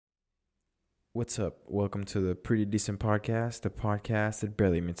What's up? Welcome to the Pretty Decent Podcast, the podcast that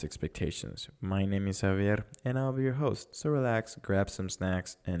barely meets expectations. My name is Javier, and I'll be your host. So relax, grab some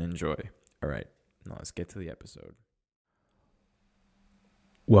snacks, and enjoy. All right, now let's get to the episode.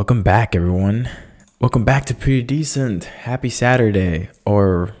 Welcome back, everyone. Welcome back to Pretty Decent. Happy Saturday,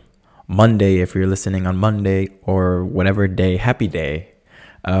 or Monday if you're listening on Monday, or whatever day. Happy day.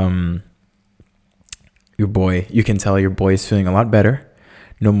 You can tell your boy is feeling a lot better.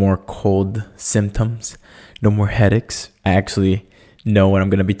 No more cold symptoms, no more headaches. I actually know what I'm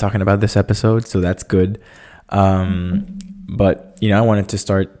going to be talking about this episode, so that's good. But I wanted to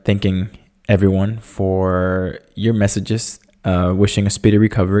start thanking everyone for your messages, wishing a speedy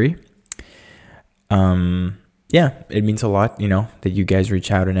recovery. It means a lot, that you guys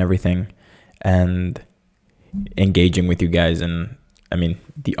reach out and everything, and engaging with you guys. And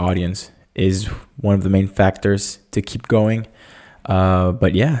the audience is one of the main factors to keep going.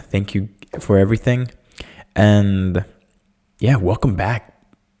 But thank you for everything. And welcome back.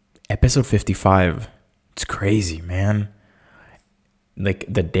 Episode 55. It's crazy, man. Like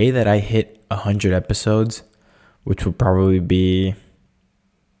the day that I hit 100 episodes, which will probably be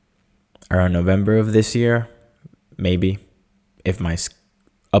around November of this year, maybe, if my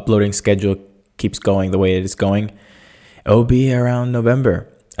uploading schedule keeps going the way it is going, it will be around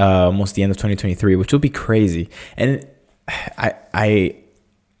November, almost the end of 2023, which will be crazy. And I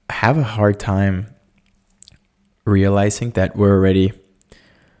have a hard time realizing that we're already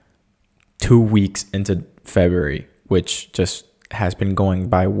 2 weeks into February, which just has been going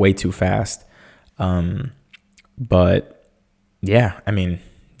by way too fast. But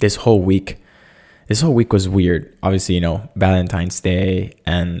this whole week was weird. Obviously, Valentine's Day,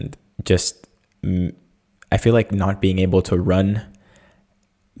 and just I feel like not being able to run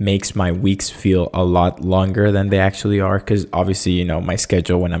makes my weeks feel a lot longer than they actually are, because obviously, my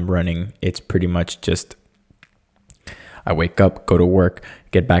schedule when I'm running, it's pretty much just I wake up, go to work,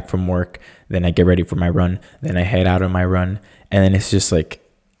 get back from work, then I get ready for my run, then I head out on my run, and then it's just like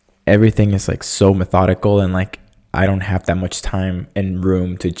everything is like so methodical, and like I don't have that much time and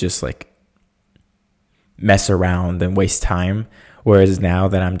room to just like mess around and waste time. Whereas now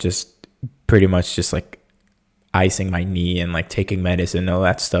that I'm just pretty much just like icing my knee and like taking medicine and all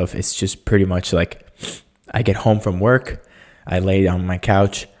that stuff, it's just pretty much like I get home from work, I lay on my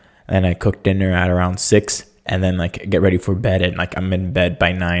couch, and I cook dinner at around 6, and then like get ready for bed, and like I'm in bed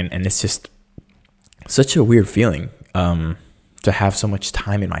by 9. And it's just such a weird feeling to have so much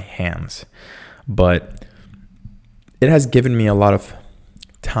time in my hands. But it has given me a lot of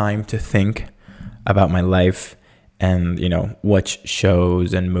time to think about my life and watch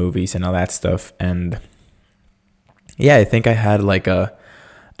shows and movies and all that stuff. And I think I had like an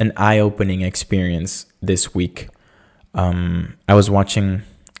eye-opening experience this week. I was watching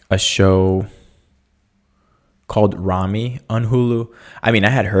a show called Rami on Hulu. I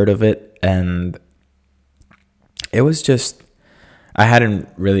had heard of it, and it was just I hadn't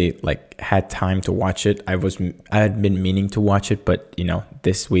really like had time to watch it. I had been meaning to watch it, but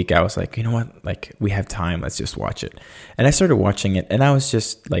this week I was like, you know what? Like, we have time, let's just watch it. And I started watching it, and I was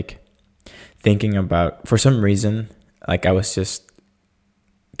just like thinking about, for some reason, like I was just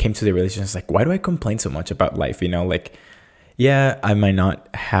came to the realization, it's like, why do I complain so much about life? I might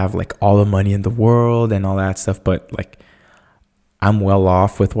not have like all the money in the world and all that stuff, but like I'm well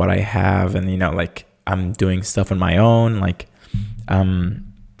off with what I have, and like I'm doing stuff on my own, like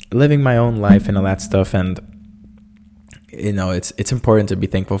I'm living my own life and all that stuff. And it's important to be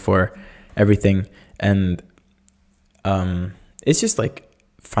thankful for everything. And it's just like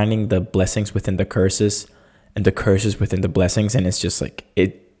finding the blessings within the curses and the curses within the blessings. And it's just like,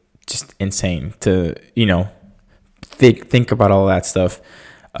 it just insane to, think about all that stuff.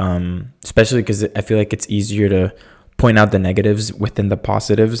 Especially because I feel like it's easier to point out the negatives within the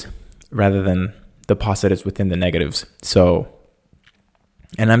positives rather than the positives within the negatives. So,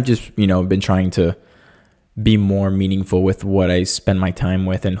 and I'm just, been trying to be more meaningful with what I spend my time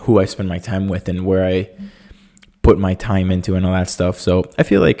with and who I spend my time with and where I put my time into and all that stuff. So I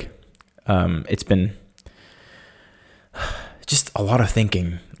feel like it's been just a lot of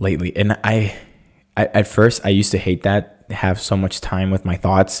thinking lately. And I at first I used to hate that, have so much time with my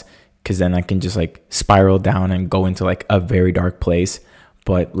thoughts, because then I can just like spiral down and go into like a very dark place.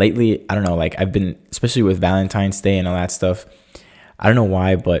 But lately, I don't know, like I've been, especially with Valentine's Day and all that stuff, I don't know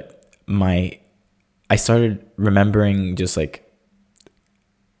why, but I started remembering just like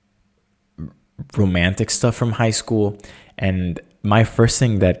romantic stuff from high school. And my first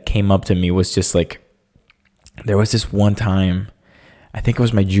thing that came up to me was just like, there was this one time, I think it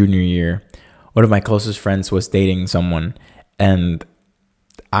was my junior year, one of my closest friends was dating someone, and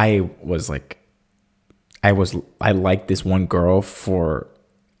I was like I liked this one girl for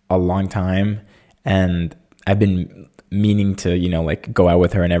a long time, and I've been meaning to, like go out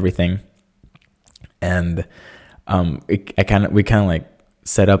with her and everything. And we kind of like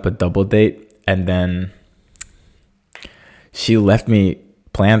set up a double date, and then she left me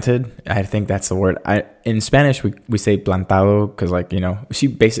planted. I think that's the word. In Spanish we say plantado, because like, she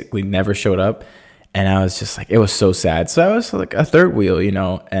basically never showed up, and I was just like, it was so sad. So I was like a third wheel,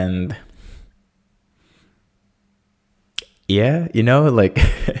 and yeah, like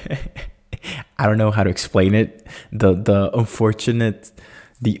I don't know how to explain it. The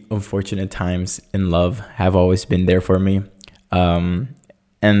unfortunate times in love have always been there for me.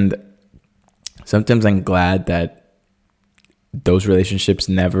 And sometimes I'm glad that those relationships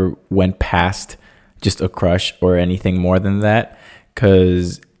never went past just a crush or anything more than that,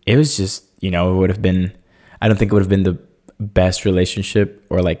 because it was just, it would have been, I don't think it would have been the best relationship,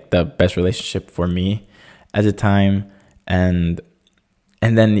 or like the best relationship for me at the time. And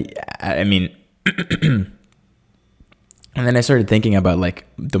then, I mean, and then I started thinking about like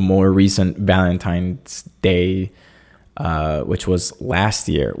the more recent Valentine's Day, which was last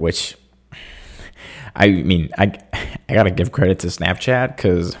year, which I mean, I gotta give credit to Snapchat,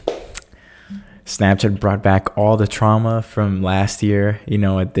 because Snapchat brought back all the trauma from last year,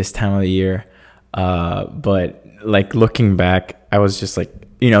 at this time of the year. But like looking back, I was just like,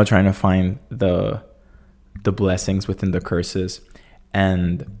 trying to find the blessings within the curses.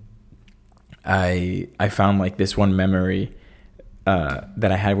 And I found like this one memory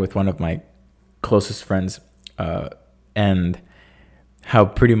that I had with one of my closest friends, and how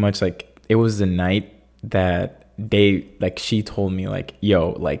pretty much like it was the night that she told me like,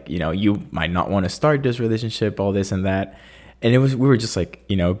 yo, like, you might not want to start this relationship, all this and that. And we were just like,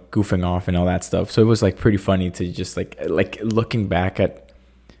 goofing off and all that stuff. So it was like pretty funny to just like looking back at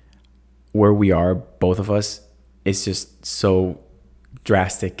where we are, both of us. It's just so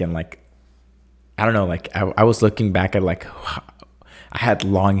drastic. And like, I don't know, like I was looking back at like, I had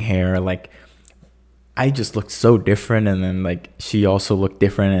long hair, like I just looked so different, and then like she also looked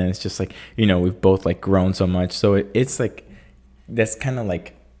different, and it's just like, we've both like grown so much. So it's like, that's kind of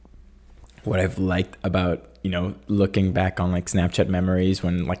like what I've liked about, looking back on like Snapchat memories,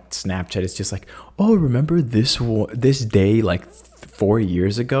 when like Snapchat is just like, oh, remember this day like 4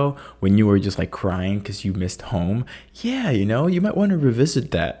 years ago when you were just like crying because you missed home? Yeah, you might want to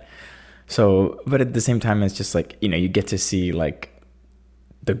revisit that. So, but at the same time, it's just like, you get to see like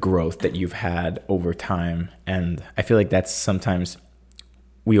the growth that you've had over time. And I feel like that's sometimes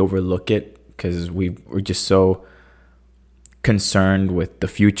we overlook it, because we're just so concerned with the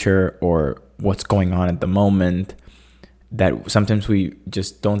future or what's going on at the moment, that sometimes we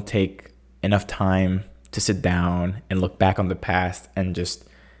just don't take enough time to sit down and look back on the past and just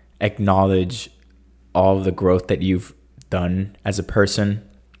acknowledge all of the growth that you've done as a person.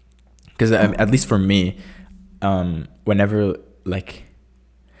 Because at least for me, whenever like,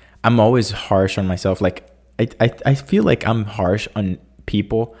 I'm always harsh on myself. Like I feel like I'm harsh on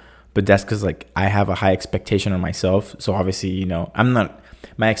people, but that's because like I have a high expectation on myself. So obviously,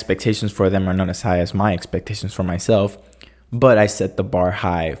 my expectations for them are not as high as my expectations for myself, but I set the bar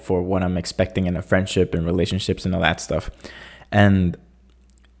high for what I'm expecting in a friendship and relationships and all that stuff. And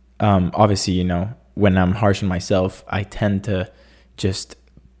obviously, when I'm harsh on myself, I tend to just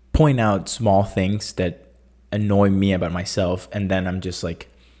point out small things that annoy me about myself. And then I'm just like,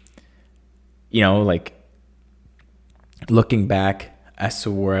 like looking back as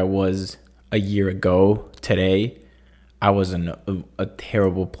to where I was a year ago today, I was in a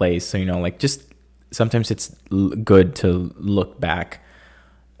terrible place. So, like just sometimes it's good to look back,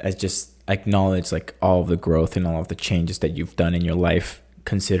 as just acknowledge like all of the growth and all of the changes that you've done in your life,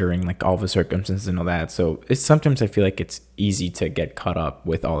 considering like all the circumstances and all that. So it's sometimes I feel like it's easy to get caught up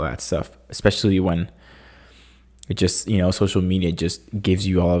with all that stuff, especially when it just, social media just gives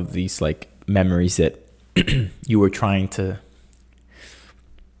you all of these like memories that you were trying to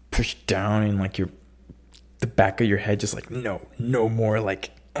push down in like the back of your head, just like no more,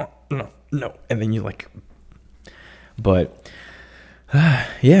 like no, and then you like, but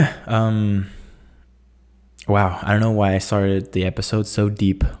yeah, wow, I don't know why I started the episode so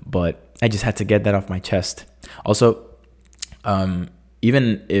deep, but I just had to get that off my chest. Also,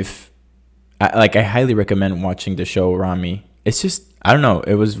 even if I highly recommend watching the show Rami. It's just, I don't know,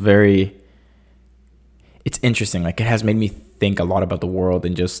 it's interesting. Like, it has made me think a lot about the world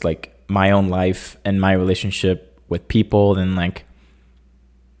and just like my own life and my relationship with people, and like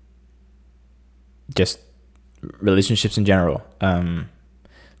just relationships in general.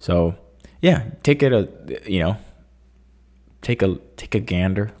 So yeah, take it take a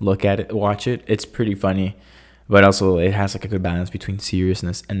gander, look at it, watch it. It's pretty funny, but also it has like a good balance between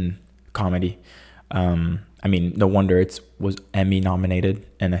seriousness and comedy. I mean, no wonder it was Emmy nominated,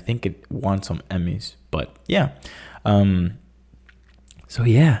 and I think it won some Emmys. But yeah, so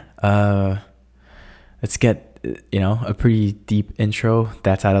yeah, let's get a pretty deep intro.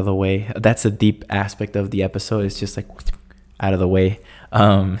 That's out of the way. That's a deep aspect of the episode. It's just like out of the way.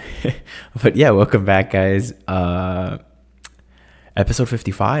 But yeah, welcome back, guys. Episode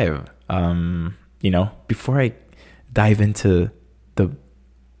 55. Before I dive into the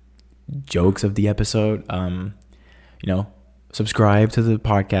jokes of the episode, subscribe to the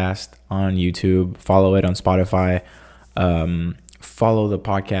podcast on YouTube, follow it on Spotify, follow the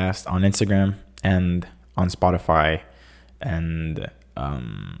podcast on Instagram and on Spotify, and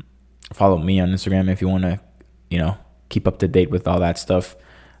follow me on Instagram if you want to, keep up to date with all that stuff.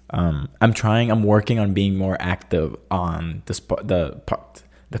 I'm working on being more active on the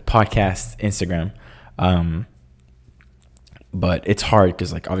podcast Instagram. But it's hard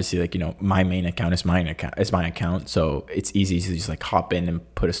because obviously my main account is my account, so it's easy to just hop in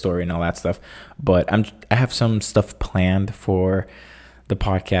and put a story and all that stuff. But I have some stuff planned for the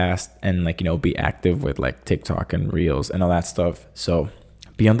podcast and be active with TikTok and Reels and all that stuff. So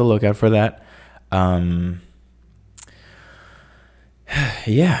be on the lookout for that.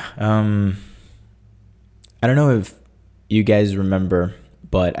 Yeah. I don't know if you guys remember,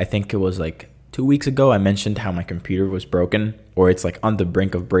 but I think it was 2 weeks ago I mentioned how my computer was broken, or it's on the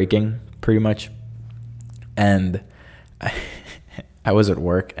brink of breaking pretty much. And I was at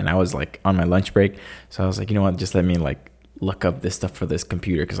work and I was on my lunch break. So I was you know what, just let me look up this stuff for this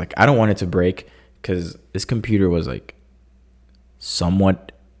computer, because I don't want it to break, because this computer was it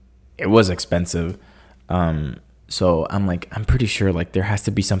was expensive. So I'm pretty sure there has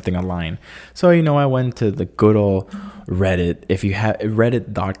to be something online. So, I went to the good old Reddit. If you have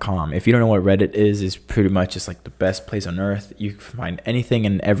reddit.com, if you don't know what Reddit is pretty much just the best place on earth. You can find anything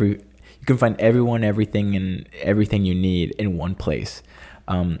and you can find everyone, everything, and everything you need in one place.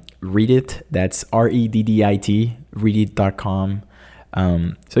 Reddit, that's Reddit, reddit.com.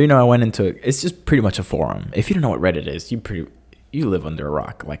 So, I went into it. It's just pretty much a forum. If you don't know what Reddit is, you live under a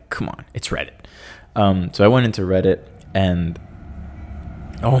rock. Come on, it's Reddit. So I went into Reddit and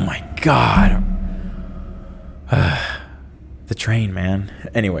oh my God, the train, man.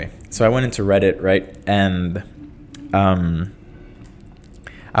 Anyway, so I went into Reddit, right? And,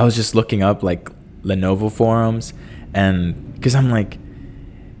 I was just looking up Lenovo forums, and cause I'm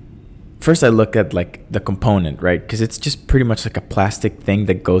first I look at the component, right? Cause it's just pretty much a plastic thing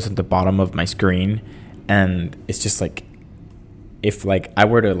that goes at the bottom of my screen. And it's just if I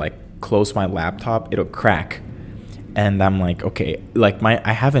were to close my laptop, it'll crack. And I'm okay,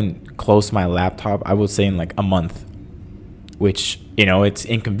 I haven't closed my laptop, I would say, in a month, which it's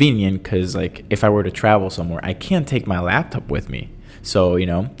inconvenient because if I were to travel somewhere, I can't take my laptop with me. So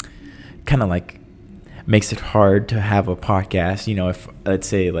kind of makes it hard to have a podcast. If let's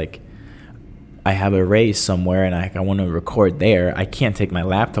say I have a race somewhere and I want to record there, I can't take my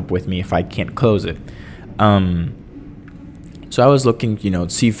laptop with me if I can't close it. So I was looking,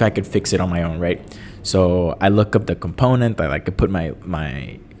 see if I could fix it on my own, right? So I look up the component. I could put my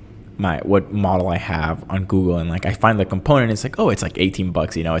what model I have on Google, and I find the component. It's it's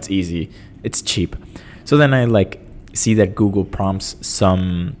 $18. It's easy, it's cheap. So then I see that Google prompts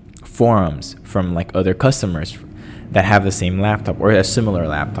some forums from other customers that have the same laptop or a similar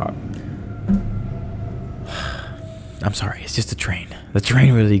laptop. I'm sorry, it's just a train. The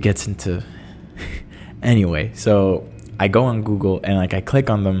train really gets into. Anyway, so I go on Google and I click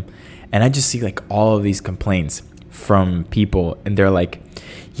on them, and I just see all of these complaints from people, and they're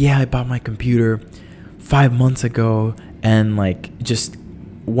yeah, I bought my computer 5 months ago, and just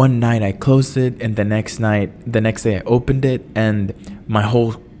one night I closed it, and the next day I opened it, and my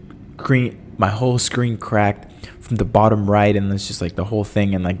whole screen cracked from the bottom right, and it's just the whole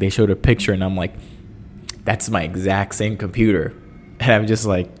thing, and they showed a picture, and I'm that's my exact same computer, and I'm just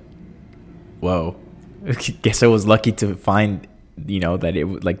whoa. Guess I was lucky to find, that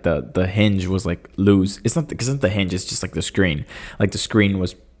it the hinge was loose. It's not the hinge. It's just the screen. The screen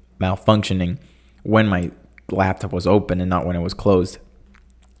was malfunctioning when my laptop was open and not when it was closed.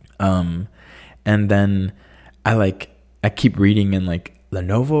 And then I keep reading, and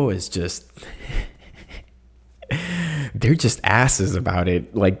Lenovo is just they're just asses about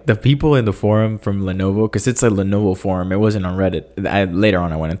it. The people in the forum from Lenovo, because it's a Lenovo forum. It wasn't on Reddit. Later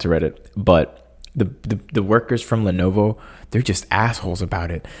on I went into Reddit, but the workers from Lenovo, they're just assholes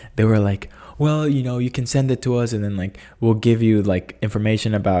about it. They were like, well, you can send it to us, and then like we'll give you like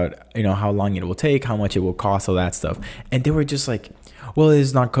information about how long it will take, how much it will cost, all that stuff. And they were just like, well,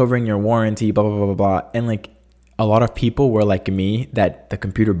 it's not covering your warranty, blah blah blah blah blah. And like a lot of people were like me, that the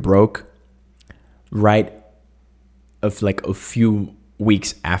computer broke right of like a few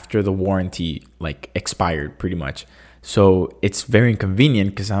weeks after the warranty like expired, pretty much. So it's very inconvenient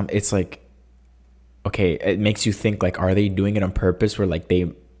because it's like, okay, it makes you think like, are they doing it on purpose, where like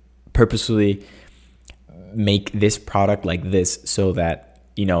they purposely make this product like this so that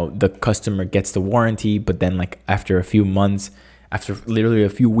the customer gets the warranty, but then like after a few months, after literally a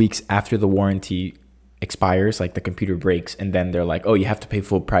few weeks after the warranty expires, like the computer breaks, and then they're like, oh, you have to pay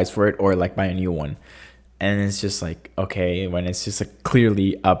full price for it, or like buy a new one. And it's just like, okay, when it's just like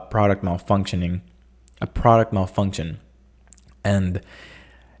clearly a product malfunction. And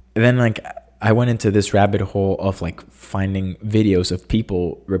then like I went into this rabbit hole of like finding videos of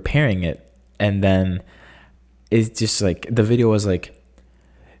people repairing it. And then it's just like, the video was like,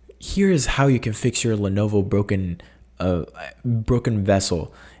 here's how you can fix your Lenovo broken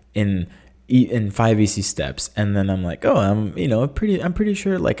vessel in 5 easy steps. And then I'm like, oh, I'm pretty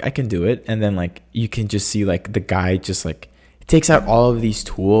sure like I can do it. And then like you can just see like the guy just like takes out all of these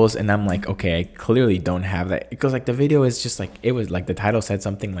tools, and I'm like, okay, I clearly don't have that, because like the video is just like, it was like the title said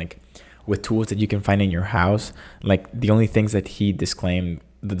something like with tools that you can find in your house. Like the only things that he disclaimed,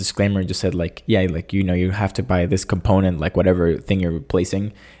 the disclaimer just said like, yeah, like you have to buy this component, like whatever thing you're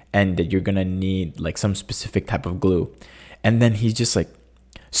replacing, and that you're gonna need like some specific type of glue. And then he just like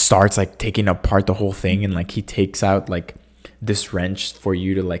starts like taking apart the whole thing, and like he takes out like this wrench for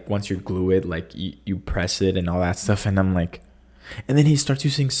you to like, once you glue it, like you press it and all that stuff. And I'm like, and then he starts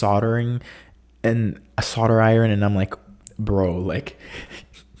using soldering and a solder iron, and I'm like, bro, like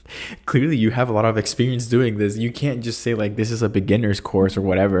clearly you have a lot of experience doing this. You can't just say like this is a beginner's course or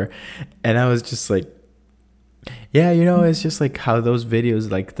whatever. And I was just like, yeah, it's just like how those videos,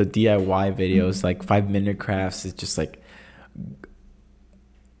 like the DIY videos, like 5-minute crafts, it's just like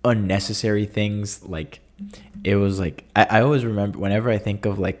unnecessary things. Like it was like, I always remember, whenever I think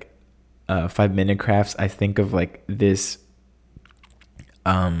of like 5-minute crafts, I think of like this,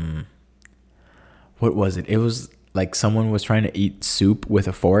 what was it? It was like someone was trying to eat soup with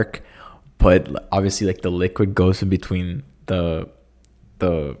a fork, but obviously like the liquid goes in between the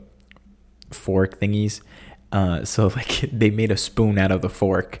fork thingies. So like they made a spoon out of the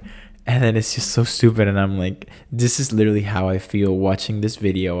fork, and then it's just so stupid. And I'm like, this is literally how I feel watching this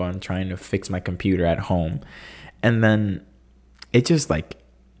video on trying to fix my computer at home. And then it just like,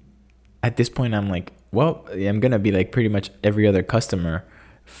 at this point I'm like, well, I'm gonna be like pretty much every other customer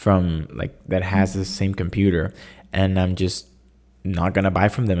from like that has the same computer, and I'm just not gonna buy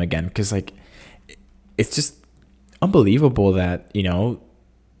from them again, because like it's just unbelievable that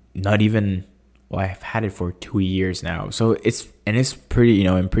not even, well, I've had it for 2 years now, so it's pretty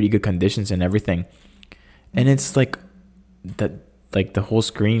in pretty good conditions and everything, and it's like that, like the whole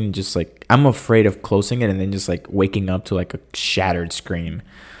screen just like, I'm afraid of closing it and then just like waking up to like a shattered screen,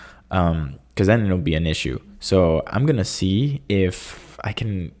 because then it'll be an issue. So I'm gonna see if I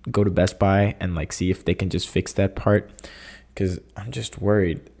can go to Best Buy and like see if they can just fix that part, because I'm just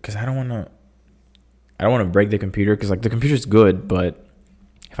worried, because I don't want to break the computer, because like the computer's good, but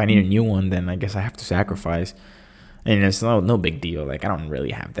if I need a new one, then I guess I have to sacrifice. And it's no big deal. Like I don't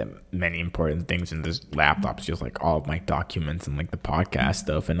really have that many important things in this laptop. It's just like all of my documents and like the podcast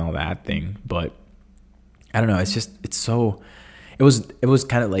stuff and all that thing. But I don't know. It was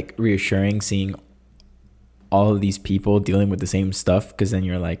kind of like reassuring seeing all of these people dealing with the same stuff, because then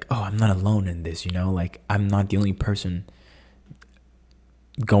you're like, oh, I'm not alone in this, like I'm not the only person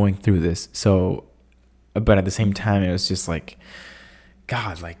going through this. So, but at the same time, it was just like,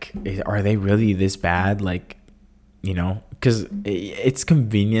 God, like, are they really this bad? Like, because it's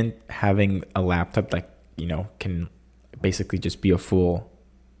convenient having a laptop that can basically just be a full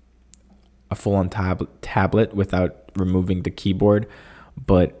on tablet without removing the keyboard.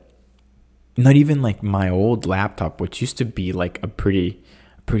 But not even like my old laptop, which used to be like a pretty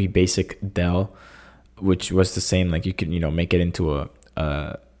basic Dell, which was the same, like you could make it into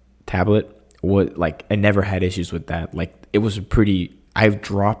a tablet. What, like I never had issues with that. Like it was I've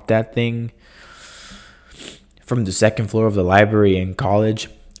dropped that thing from the second floor of the library in college,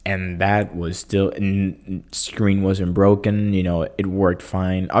 and that was still, screen wasn't broken, it worked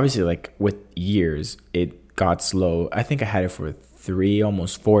fine. Obviously, like with years it got slow. I think I had it for 3,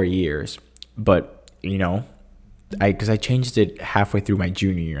 almost 4 years, but because I changed it halfway through my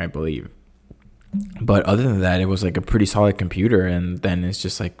junior year, I believe. But other than that, it was like a pretty solid computer. And then it's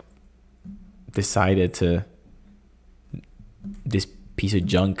just like decided to this piece of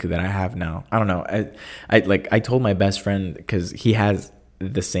junk that I have now. I don't know. I told my best friend, because he has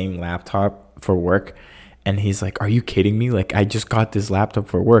the same laptop for work, and he's like, "Are you kidding me? Like, I just got this laptop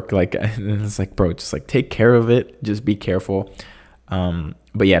for work." Like, and it's like, bro, just like take care of it. Just be careful.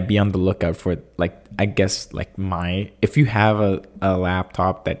 But yeah, be on the lookout for, like, I guess, like, if you have a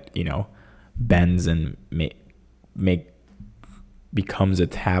laptop that, you know, bends and becomes a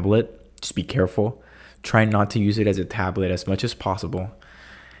tablet, just be careful. Try not to use it as a tablet as much as possible.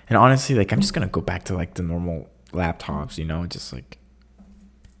 And honestly, like, I'm just gonna go back to like the normal laptops, you know, just like,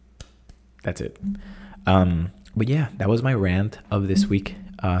 that's it. But yeah, that was my rant of this week.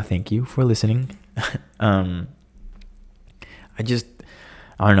 Thank you for listening.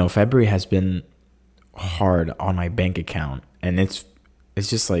 I don't know, February has been hard on my bank account, and it's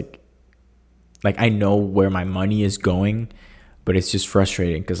just like I know where my money is going, but it's just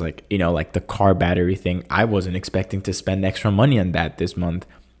frustrating because, like, you know, like the car battery thing, I wasn't expecting to spend extra money on that this month.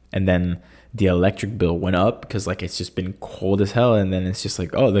 And then the electric bill went up because, like, it's just been cold as hell. And then it's just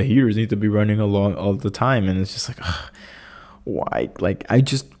like, oh, the heaters need to be running along all the time. And it's just like, ugh, why? Like, I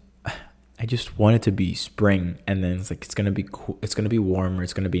just want it to be spring, and then it's like, it's gonna be cool, it's gonna be warmer,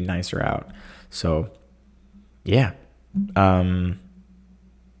 it's gonna be nicer out. So yeah.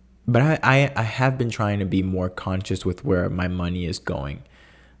 But I have been trying to be more conscious with where my money is going,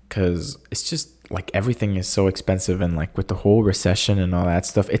 because it's just like everything is so expensive, and like with the whole recession and all that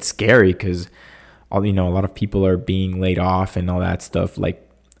stuff, it's scary because a lot of people are being laid off and all that stuff. Like,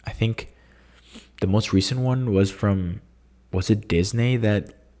 I think the most recent one was it Disney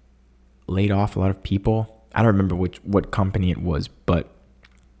that laid off a lot of people? I don't remember what company it was, but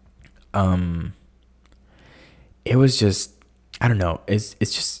it was just, I don't know, it's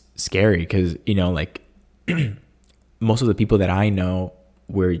just scary because, you know, like most of the people that I know,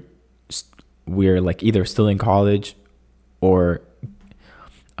 we're like either still in college or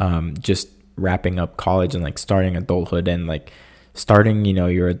just wrapping up college and like starting adulthood, and like starting, you know,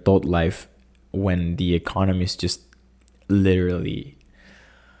 your adult life when the economy is just literally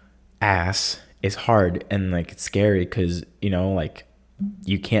ass is hard. And like it's scary because, you know, like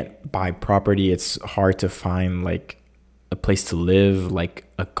you can't buy property, it's hard to find like a place to live, like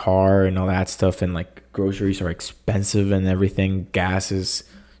a car and all that stuff, and like groceries are expensive and everything. Gas is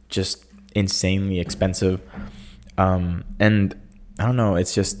just insanely expensive. And I don't know,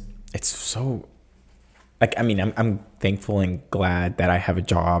 it's so, like, I mean, I'm thankful and glad that I have a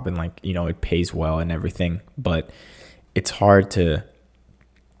job and, like, you know, it pays well and everything, but it's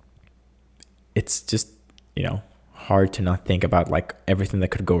just, you know, hard to not think about like everything that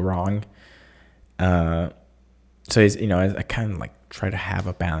could go wrong. So it's, you know, I kind of like try to have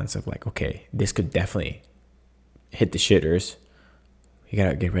a balance of like, okay, this could definitely hit the shitters. You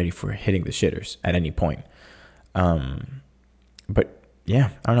gotta get ready for hitting the shitters at any point. But yeah,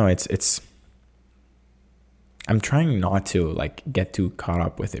 I don't know. It's I'm trying not to like get too caught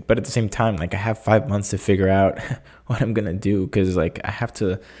up with it, but at the same time, like I have 5 months to figure out what I'm gonna do, because like I have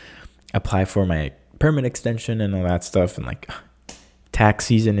to apply for my permit extension and all that stuff, and like tax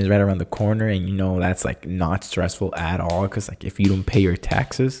season is right around the corner, and you know that's like not stressful at all, because like if you don't pay your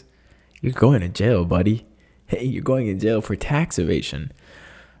taxes, you're going to jail, buddy. Hey, you're going to jail for tax evasion.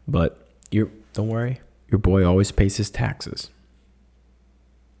 But don't worry, your boy always pays his taxes.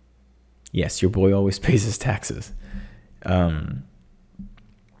 Yes, your boy always pays his taxes. Sorry.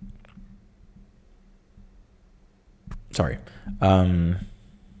 God.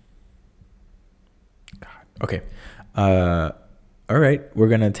 Okay. All right. We're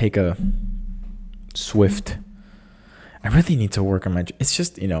gonna take a swift. I really need to work on my. It's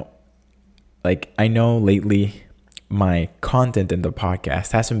just, you know, like I know lately my content in the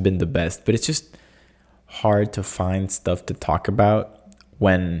podcast hasn't been the best, but it's just hard to find stuff to talk about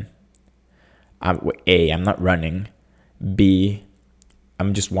when I'm not running, B,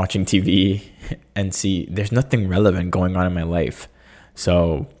 I'm just watching TV, and C, there's nothing relevant going on in my life.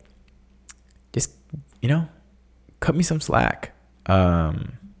 So just, you know, cut me some slack. But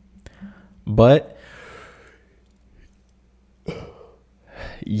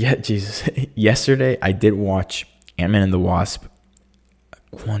yeah, Jesus. Yesterday I did watch Ant-Man and the Wasp: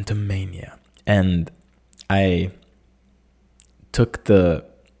 Quantumania, and I took the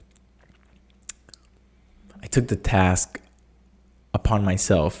task upon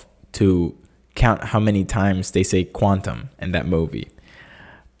myself to count how many times they say quantum in that movie.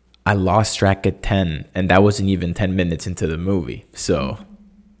 I lost track at 10, and that wasn't even 10 minutes into the movie. So,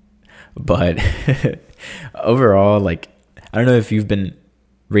 but overall, like, I don't know if you've been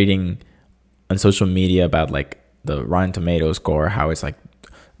reading on social media about like the Rotten Tomatoes score, how it's like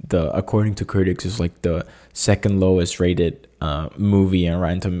the according to critics is like the second lowest rated movie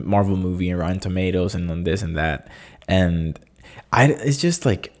and Marvel movie and Rotten Tomatoes and then this and that. And it's just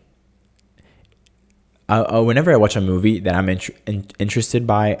like whenever I watch a movie that I'm interested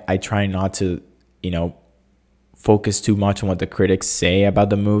by, I try not to, focus too much on what the critics say about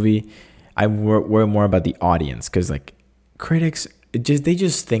the movie. I worry more about the audience, because like critics they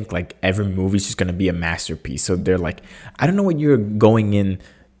just think like every movie's just gonna be a masterpiece. So they're like, I don't know what you're going in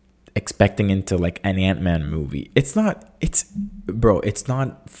expecting into like an Ant-Man movie. It's not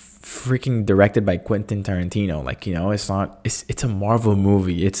freaking directed by Quentin Tarantino. Like, it's a Marvel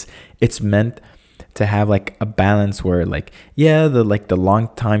movie. It's meant to have like a balance where like, yeah, the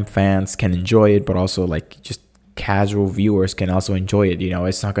longtime fans can enjoy it, but also like just casual viewers can also enjoy it.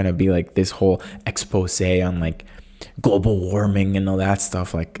 It's not gonna be like this whole expose on like global warming and all that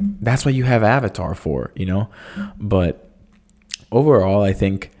stuff. Like, that's what you have Avatar for, But overall, I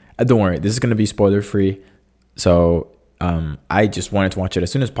think, don't worry, this is gonna be spoiler free. So I just wanted to watch it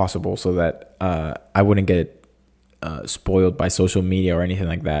as soon as possible so that I wouldn't get spoiled by social media or anything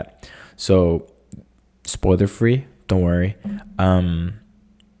like that. So spoiler free, don't worry.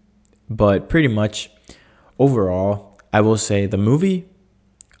 But pretty much overall, I will say the movie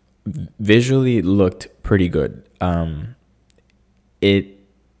visually looked pretty good. I do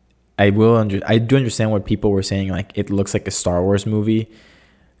understand what people were saying, like it looks like a Star Wars movie,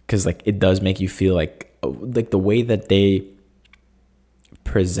 because like it does make you feel like the way that they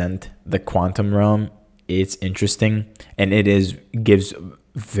present the quantum realm, it's interesting, and gives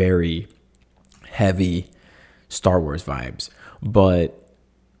very heavy Star Wars vibes. But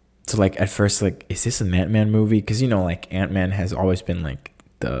so like at first, like, is this an Ant-Man movie? Because like Ant-Man has always been like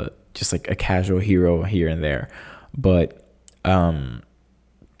just like a casual hero here and there. But I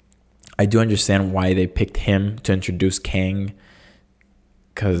do understand why they picked him to introduce Kang,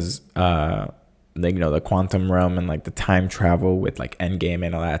 because the quantum realm and like the time travel with like Endgame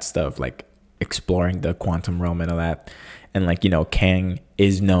and all that stuff, like exploring the quantum realm and all that. And like, Kang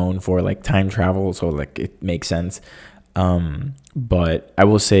is known for like time travel, so like it makes sense. But I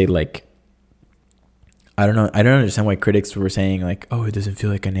will say, like, I don't understand why critics were saying like, oh, it doesn't feel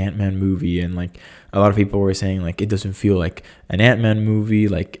like an Ant-Man movie, and like a lot of people were saying like it doesn't feel like an Ant-Man movie,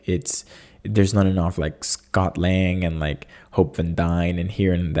 like there's not enough like Scott Lang and like Hope Van Dyne and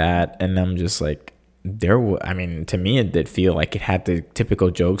here and that. And I'm just like, to me it did feel like it had the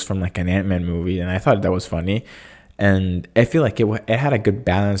typical jokes from like an Ant-Man movie, and I thought that was funny. And I feel like it had a good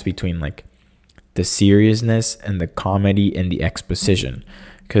balance between like the seriousness and the comedy and the exposition,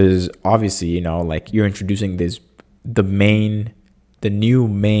 because obviously like you're introducing the new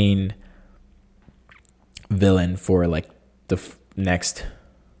main villain for like the next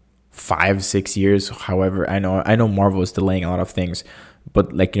 5-6 years. However, I know Marvel is delaying a lot of things,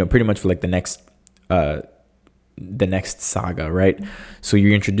 but like pretty much for like the next saga, right? So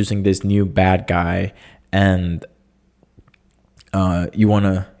you're introducing this new bad guy, and you want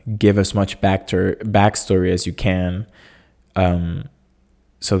to give as much backstory as you can, so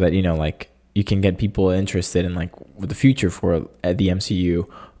that like you can get people interested in like the future for the MCU.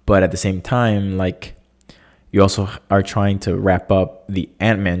 But at the same time, like, you also are trying to wrap up the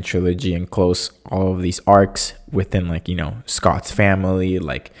Ant-Man trilogy and close all of these arcs within like Scott's family,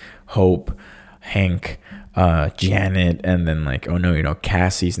 like Hope, Hank, Janet, and then like, oh no,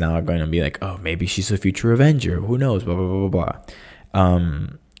 Cassie's now going to be like, oh, maybe she's a future Avenger, who knows, blah blah blah blah blah.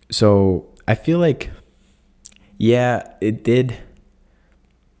 So I feel like, yeah, it didn't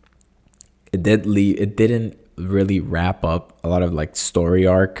really wrap up a lot of like story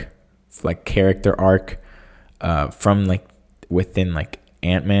arc, like character arc, from like within like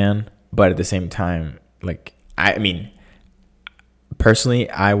Ant-Man. But at the same time, like, I mean, personally,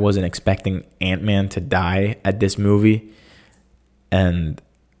 I wasn't expecting Ant-Man to die at this movie. And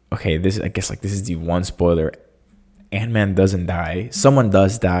okay, this is the one spoiler. Ant-Man doesn't die. Someone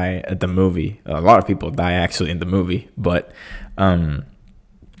does die at the movie. A lot of people die actually in the movie, but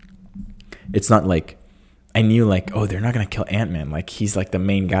it's not like I knew like, oh, they're not gonna kill Ant-Man. Like, he's like the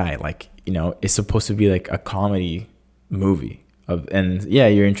main guy. Like, it's supposed to be like a comedy movie and yeah,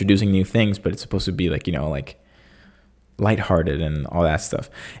 you're introducing new things, but it's supposed to be like, like lighthearted and all that stuff.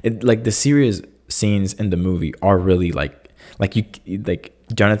 It like the serious scenes in the movie are really like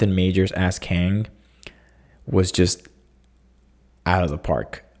Jonathan Majors as Kang was just out of the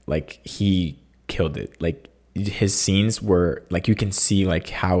park. Like, he killed it. Like, his scenes were like, you can see like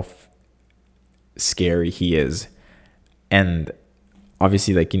how scary he is. And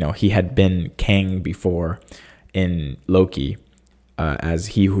obviously, like, he had been Kang before in Loki, as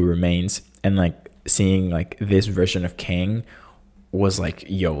He Who Remains, and like seeing like this version of Kang was like,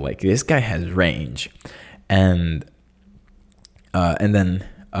 yo, like this guy has range. And then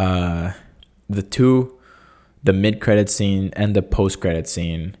the mid-credit scene and the post-credit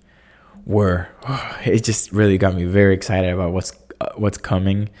scene were, it just really got me very excited about what's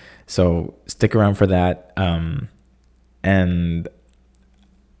coming. So stick around for that. And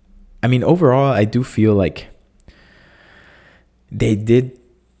I mean, overall, I do feel like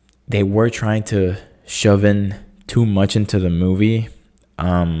they were trying to shove in too much into the movie,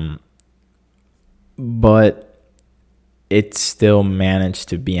 but it still managed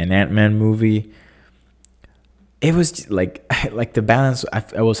to be an Ant-Man movie. It was like the balance.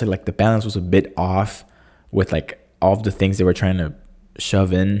 I will say like the balance was a bit off with like all of the things they were trying to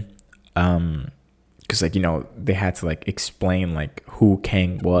shove in, because like, you know, they had to like explain like who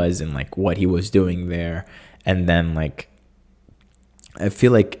Kang was and like what he was doing there, and then like I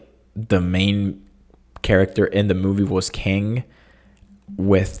feel like the main character in the movie was Kang,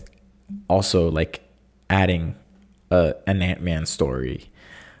 with also like adding an Ant-Man story,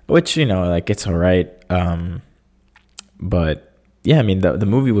 which, you know, like it's all right. But yeah, I mean, the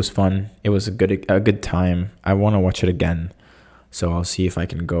movie was fun. It was a good time. I want to watch it again, so I'll see if I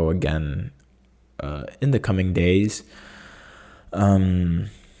can go again in the coming days. MODOK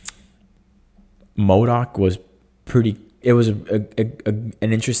was pretty. It was an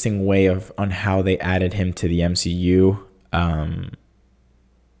interesting way on how they added him to the MCU,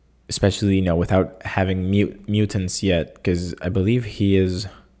 especially, you know, without having mutants yet, because I believe he is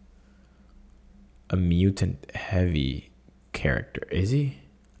a mutant heavy character. Is he?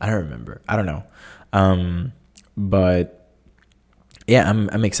 I don't remember. I don't know. But yeah,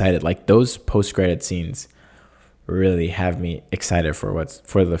 I'm excited. Like those post-credit scenes really have me excited for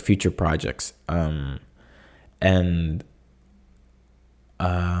the future projects.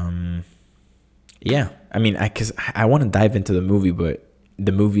 Yeah, I mean, because I want to dive into the movie, but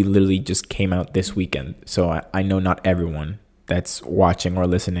the movie literally just came out this weekend, so I know not everyone that's watching or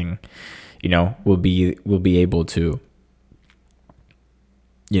listening, you know, will be able to,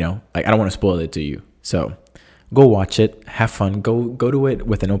 you know, like, I don't want to spoil it to you. So go watch it, have fun, go to it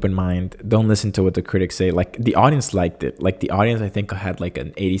with an open mind. Don't listen to what the critics say. Like, the audience liked it. Like, the audience, I think, had like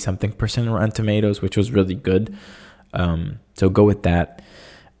an 80-something% Rotten Tomatoes, which was really good. So go with that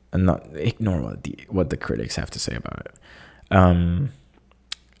and not ignore what the critics have to say about it.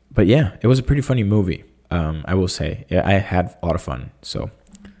 But yeah, it was a pretty funny movie. I will say, yeah, I had a lot of fun. So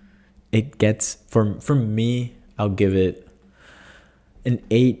it gets, for me, I'll give it an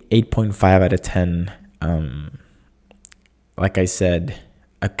 8.5 out of 10. Like I said,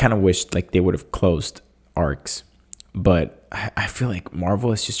 I kind of wished like they would have closed arcs, but I feel like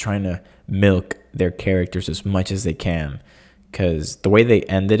Marvel is just trying to milk their characters as much as they can, because the way they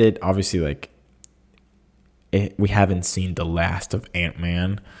ended it, obviously, like we haven't seen the last of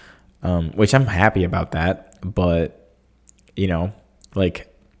Ant-Man, which I'm happy about that. But, you know,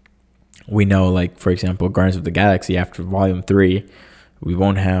 like, we know, like, for example, Guardians of the Galaxy, after Volume 3, we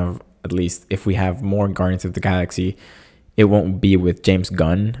won't have, at least if we have more Guardians of the Galaxy, it won't be with James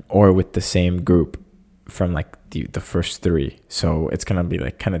Gunn or with the same group from like the first 3. So it's gonna be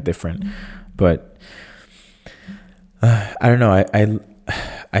like kind of different. But I don't know.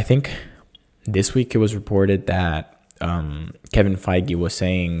 I think this week it was reported that Kevin Feige was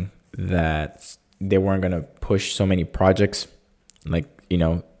saying that they weren't gonna push so many projects, like, you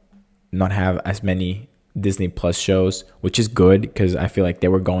know, not have as many Disney Plus shows, which is good, because I feel like they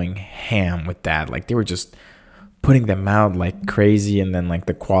were going ham with that. Like, they were just putting them out like crazy, and then like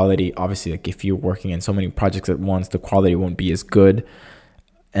the quality, obviously, like if you're working in so many projects at once, the quality won't be as good.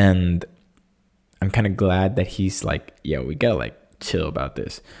 And I'm kind of glad that he's like, yeah, we gotta like chill about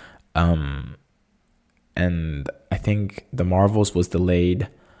this. And I think the Marvels was delayed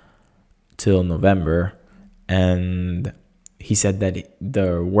till November, and he said that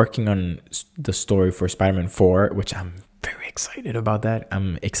they're working on the story for Spider-Man 4, which I'm very excited about that.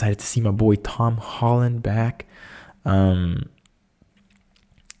 I'm excited to see my boy Tom Holland back. And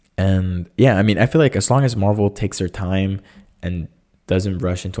yeah, I mean, I feel like as long as Marvel takes their time and doesn't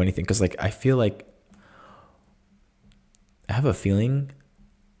rush into anything, because like I feel like I have a feeling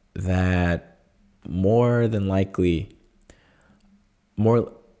that more likely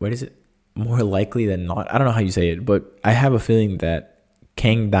than not, I don't know how you say it, but I have a feeling that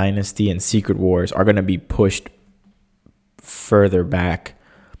Kang Dynasty and Secret Wars are going to be pushed further back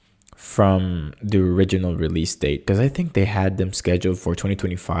from the original release date, because I think they had them scheduled for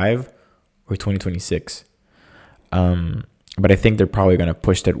 2025 or 2026. But I think they're probably going to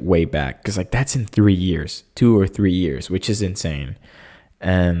push that way back, because like that's in 3 years, 2 or 3 years, which is insane.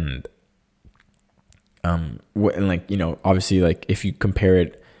 And And like, you know, obviously, like if you compare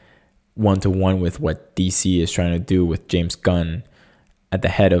it 1-to-1 with what DC is trying to do with James Gunn at the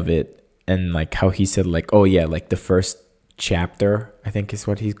head of it, and like how he said, like, oh yeah, like the first chapter, I think is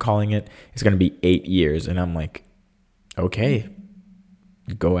what he's calling it, is going to be 8 years. And I'm like, okay,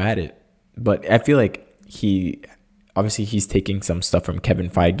 go at it. But I feel like he's taking some stuff from Kevin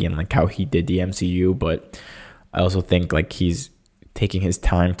Feige and like how he did the MCU, but I also think like he's taking his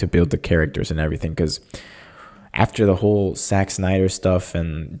time to build the characters and everything, because after the whole Zack Snyder stuff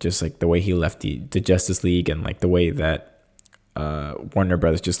and just like the way he left the Justice League and like the way that Warner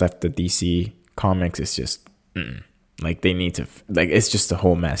Brothers just left the DC comics, it's just like they need to, like, it's just a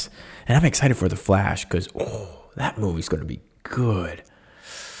whole mess. And I'm excited for The Flash because that movie's gonna be good.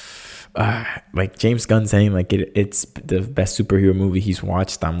 Like James Gunn saying like it's the best superhero movie he's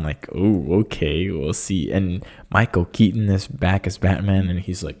watched. I'm like, oh, okay, we'll see. And Michael Keaton is back as Batman, and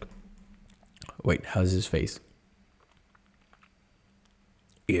he's like, wait, how's his face?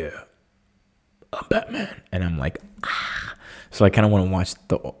 Yeah, I'm Batman. And I'm like, so I kind of want to watch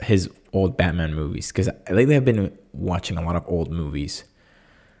his old Batman movies, because lately I've been watching a lot of old movies.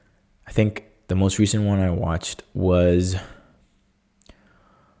 I think the most recent one I watched was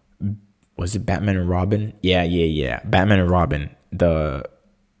it Batman and Robin? Yeah. Batman and Robin. The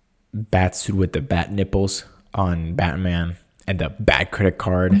bat suit with the bat nipples on Batman and the bat credit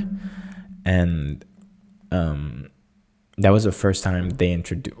card. And that was the first time they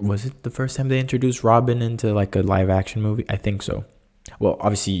introduced... Was it the first time they introduced Robin into like a live action movie? I think so. Well,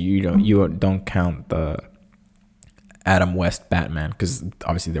 obviously you don't count the Adam West Batman, because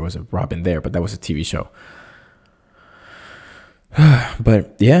obviously there was a Robin there, but that was a TV show.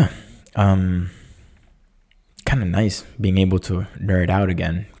 But yeah. Kind of nice being able to nerd out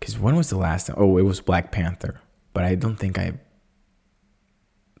again, because when was the last time? Oh, it was Black Panther, but I don't think I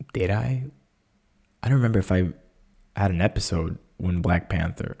don't remember if I had an episode when Black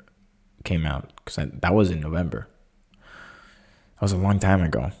Panther came out, because that was in November. That was a long time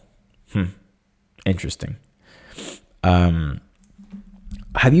ago. Interesting. Have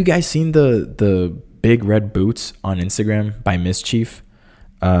you guys seen the big red boots on Instagram by Mischief?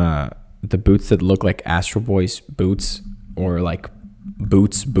 The boots that look like Astro Boy's boots, or like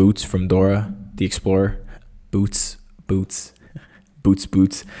boots from Dora the Explorer. Boots from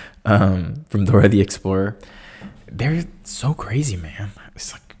Dora the Explorer. They're so crazy, man.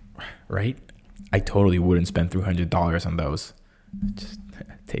 It's like, right? I totally wouldn't spend $300 on those. Just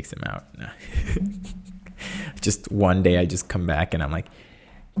takes them out. Just one day I just come back and I'm like,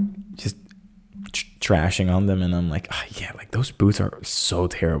 just trashing on them, and I'm like, yeah, like those boots are so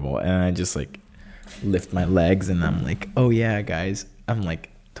terrible. And I just like lift my legs and I'm like, oh yeah, guys, I'm like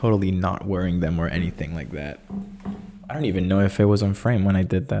totally not wearing them or anything like that. I don't even know if it was on frame when I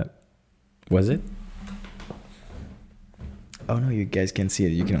did that. Was it? Oh no, you guys can't see it.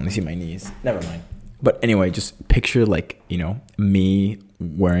 You can only see my knees. Never mind. But anyway, just picture like, you know, me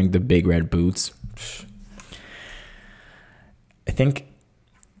wearing the big red boots. I think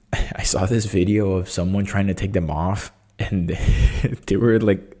I saw this video of someone trying to take them off, and they were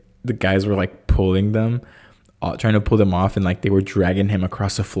like, the guys were like pulling them, trying to pull them off, and like they were dragging him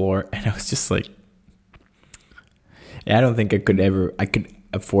across the floor. And I was just like, I don't think I could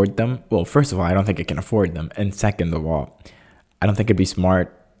afford them. Well, first of all, I don't think I can afford them. And second of all, I don't think it'd be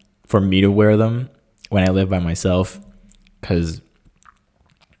smart for me to wear them when I live by myself, because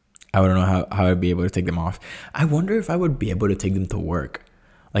I don't know how I'd be able to take them off. I wonder if I would be able to take them to work.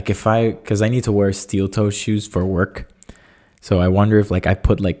 Like because I need to wear steel toe shoes for work. So I wonder if like I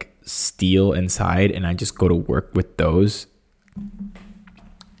put like steel inside and I just go to work with those.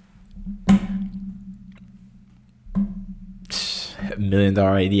 $1 million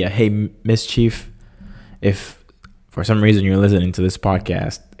idea. Hey, Mischief, if for some reason you're listening to this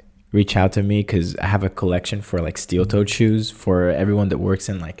podcast, reach out to me, because I have a collection for like steel toed shoes for everyone that works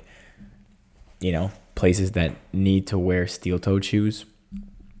in like, you know, places that need to wear steel toed shoes.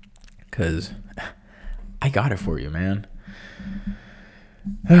 Because I got it for you, man.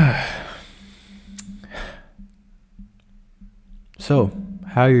 So,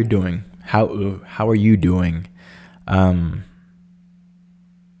 how are you doing? How are you doing?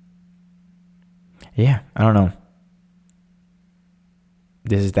 Yeah, I don't know.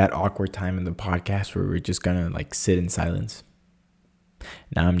 This is that awkward time in the podcast where we're just gonna like sit in silence.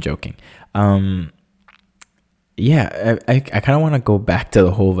 Nah, I'm joking. Yeah, I kind of want to go back to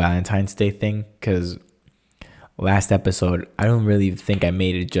the whole Valentine's Day thing, because last episode, I don't really think I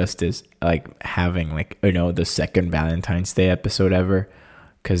made it justice, like having like, you know, the second Valentine's Day episode ever,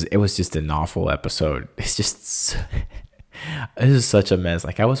 because it was just an awful episode. It's just, this is such a mess.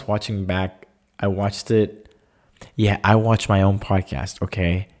 Like I was watching back I watched it. Yeah, I watch my own podcast,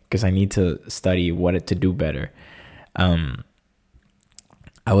 okay? Because I need to study what to do better. Um,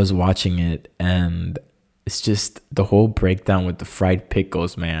 I was watching it, and it's just the whole breakdown with the fried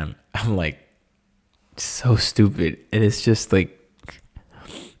pickles, man. I'm like, so stupid. And it's just like,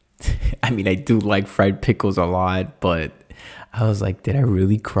 I mean, I do like fried pickles a lot, but I was like, did I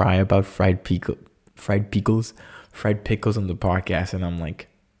really cry about fried pickles on the podcast? And I'm like,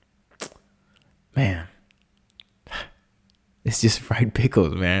 man, it's just fried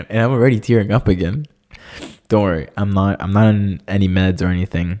pickles, man. And I'm already tearing up again. Don't worry, I'm not on any meds or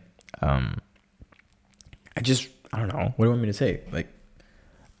anything. I don't know. What do you want me to say? Like,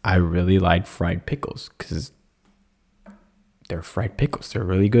 I really like fried pickles because they're fried pickles. They're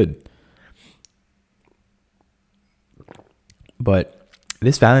really good. But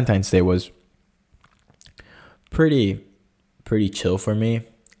this Valentine's Day was pretty chill for me.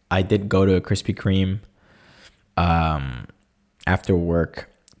 I did go to a Krispy Kreme after work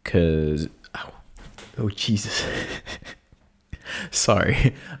because oh Jesus.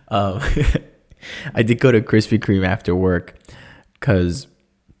 Sorry. I did go to Krispy Kreme after work because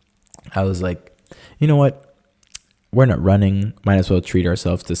I was like, you know what? We're not running. Might as well treat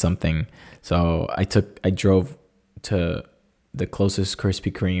ourselves to something. So I drove to the closest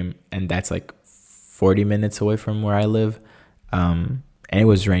Krispy Kreme, and that's like 40 minutes away from where I live. And it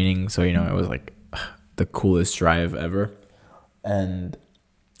was raining, so it was like the coolest drive ever. And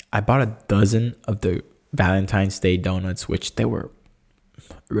I bought a dozen of the Valentine's Day donuts, which they were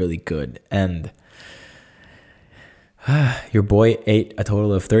really good. And your boy ate a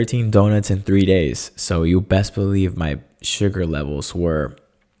total of 13 donuts in 3 days. So you best believe my sugar levels were.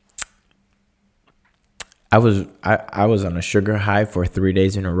 I was on a sugar high for 3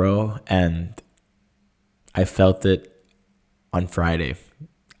 days in a row, and I felt it on Friday.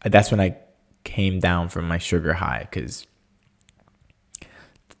 That's when I came down from my sugar high because,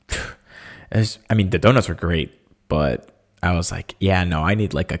 the donuts were great, but I was like, yeah, no, I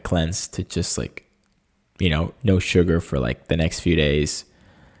need like a cleanse to just like, no sugar for like the next few days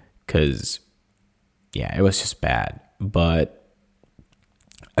because, yeah, it was just bad. But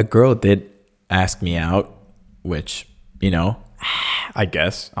a girl did ask me out, which, I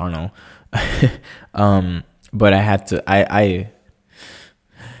guess, I don't know. But I had to,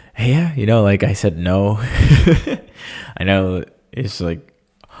 yeah, like I said no. I know it's like,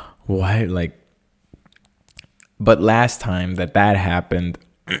 why? Like, but last time that happened,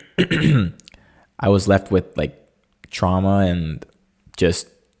 I was left with like trauma and just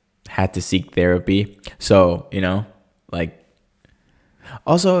had to seek therapy. So, like,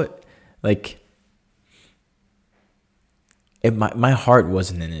 also, like, my heart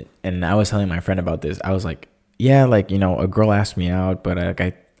wasn't in it. And I was telling my friend about this. I was like, yeah, like, a girl asked me out, but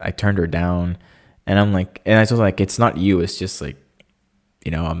I turned her down. And I'm like, and I told her, like, it's not you. It's just like,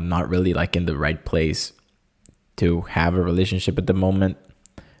 I'm not really like in the right place to have a relationship at the moment.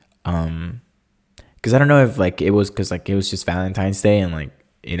 Because I don't know if like it was because like it was just Valentine's Day and like,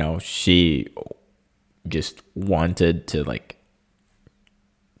 she just wanted to like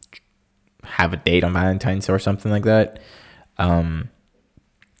have a date on Valentine's or something like that. But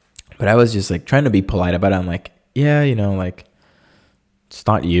I was just like trying to be polite about it. I'm like, yeah, like it's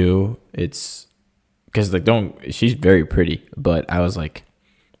not you. It's because like she's very pretty, but I was like,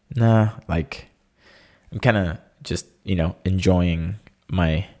 nah, like I'm kind of just, enjoying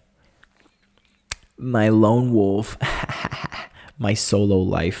my lone wolf, my solo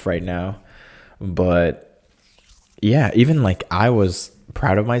life right now. But yeah, even like I was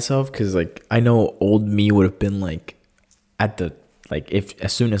proud of myself because like I know old me would have been like at the like if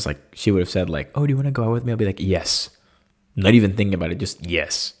as soon as like she would have said like, oh, do you want to go out with me? I'll be like, yes, not even thinking about it, just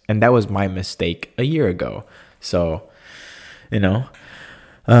yes. And that was my mistake a year ago. So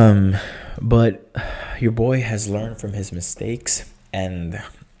but your boy has learned from his mistakes and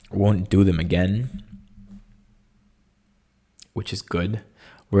won't do them again, which is good.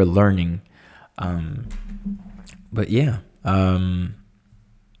 We're learning. But yeah,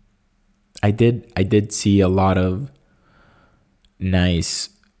 I did see a lot of nice.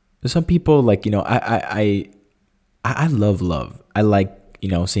 Some people like I love love. I like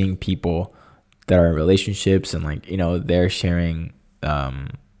seeing people that are in relationships and like they're sharing a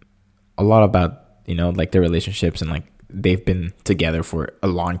lot about like their relationships and like they've been together for a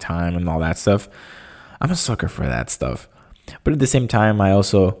long time and all that stuff. I'm a sucker for that stuff. But at the same time, I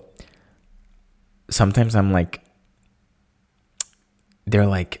also sometimes I'm like, they're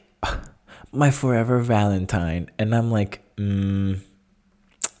like, my forever Valentine, and I'm like,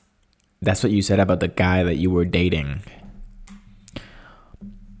 that's what you said about the guy that you were dating.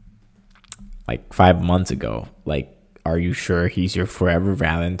 like 5 months ago. Like, are you sure he's your forever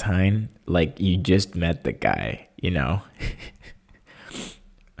Valentine? Like, you just met the guy, you know?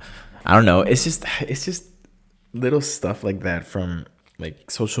 I don't know. It's just little stuff like that from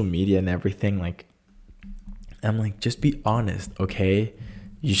like social media and everything. Like, I'm like, just be honest, okay?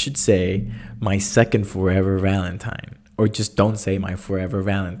 You should say my second forever Valentine. Or just don't say my forever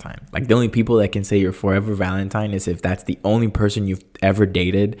Valentine. Like, the only people that can say your forever Valentine is if that's the only person you've ever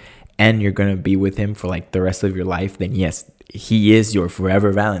dated and you're gonna be with him for like the rest of your life, then yes, he is your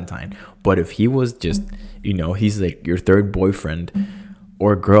forever Valentine. But if he was just, he's like your third boyfriend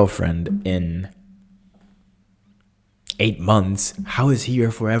or girlfriend in 8 months, how is he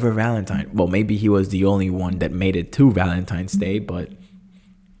your forever Valentine? Well, maybe he was the only one that made it to Valentine's Day, but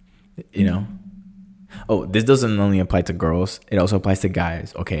oh, this doesn't only apply to girls, it also applies to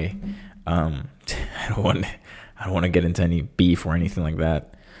guys. Okay. I don't want to get into any beef or anything like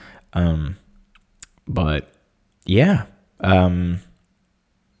that. But yeah. I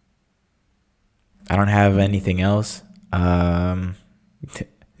don't have anything else.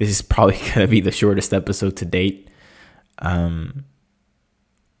 This is probably gonna be the shortest episode to date.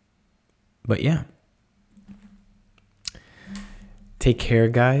 But yeah, take care,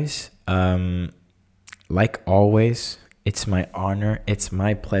 guys. Like always, it's my honor, it's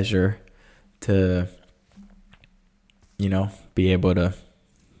my pleasure to be able to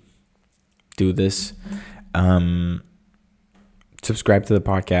do this. Subscribe to the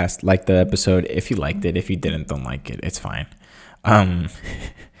podcast, like the episode if you liked it. If you didn't, don't like it, it's fine. I'm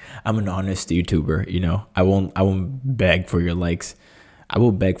an honest YouTuber, I won't beg for your likes. I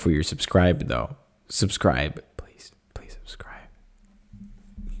will beg for your subscribe though. Subscribe, please subscribe.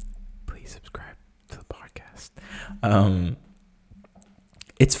 Please subscribe to the podcast.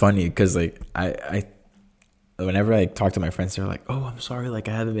 It's funny because like I whenever I talk to my friends, they're like, "Oh, I'm sorry, like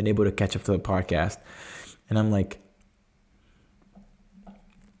I haven't been able to catch up to the podcast," and I'm like,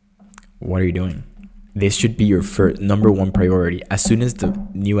 "What are you doing? This should be your number one priority. As soon as the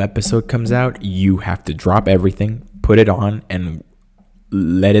new episode comes out, you have to drop everything, put it on, and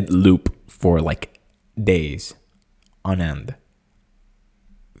let it loop for like days on end."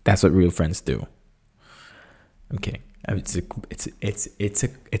 That's what real friends do. I'm kidding. It's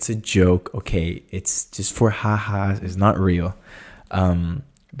a joke. Okay, it's just for haha. It's not real.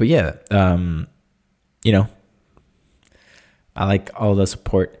 But yeah. I like all the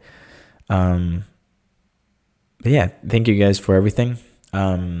support. But yeah, thank you guys for everything.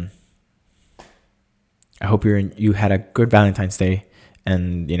 I hope you had a good Valentine's Day,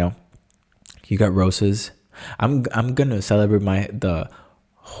 and you got roses. I'm gonna celebrate the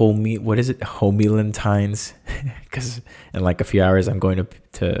Homelentines, because in like a few hours I'm going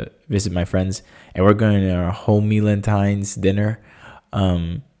to visit my friends, and we're going to our Homelentines dinner.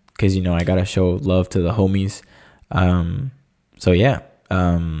 Because I gotta show love to the homies. So yeah.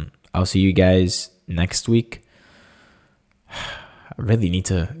 I'll see you guys next week. I really need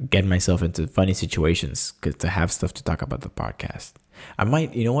to get myself into funny situations to have stuff to talk about the podcast. I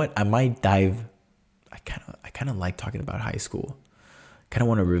might, I might dive. I kind of like talking about high school. Kind of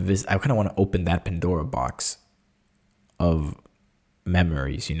want to revisit. I kind of want to open that Pandora box of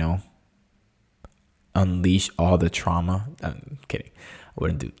memories. Unleash all the trauma. I'm kidding. I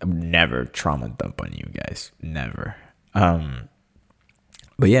would never trauma dump on you guys. Never.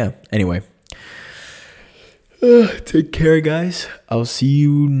 But yeah. Anyway. Take care, guys. I'll see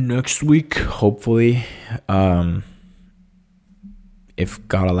you next week, hopefully, if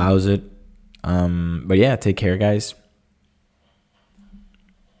God allows it. But yeah, take care, guys.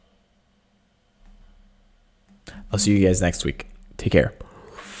 I'll see you guys next week. Take care.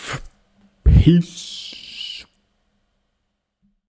 Peace.